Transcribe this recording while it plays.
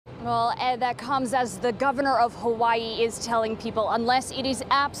Well, that comes as the governor of Hawaii is telling people, unless it is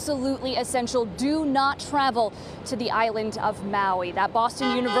absolutely essential, do not travel to the island of Maui. That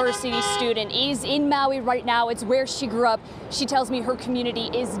Boston University student is in Maui right now. It's where she grew up. She tells me her community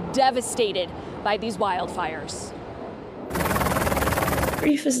is devastated by these wildfires.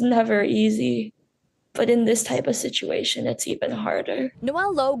 Grief is never easy, but in this type of situation, it's even harder.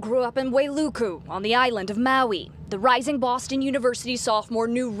 Noelle Lo grew up in Wailuku on the island of Maui. The rising Boston University sophomore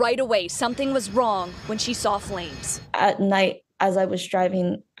knew right away something was wrong when she saw flames. At night, as I was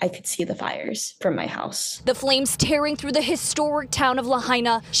driving, I could see the fires from my house. The flames tearing through the historic town of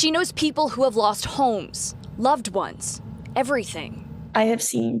Lahaina. She knows people who have lost homes, loved ones, everything. I have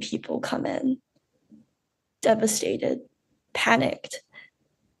seen people come in devastated, panicked.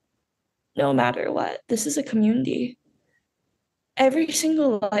 No matter what, this is a community. Every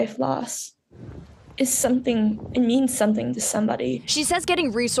single life loss is something, it means something to somebody. She says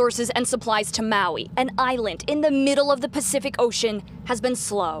getting resources and supplies to Maui, an island in the middle of the Pacific Ocean, has been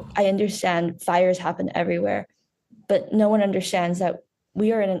slow. I understand fires happen everywhere, but no one understands that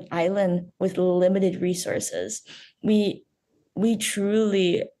we are in an island with limited resources. We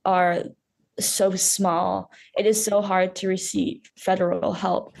truly are so small. It is so hard to receive federal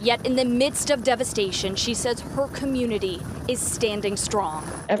help. Yet in the midst of devastation, she says her community is standing strong.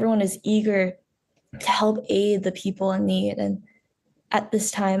 Everyone is eager to help aid the people in need. And at this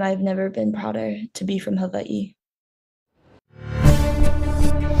time, I've never been prouder to be from Hawaii.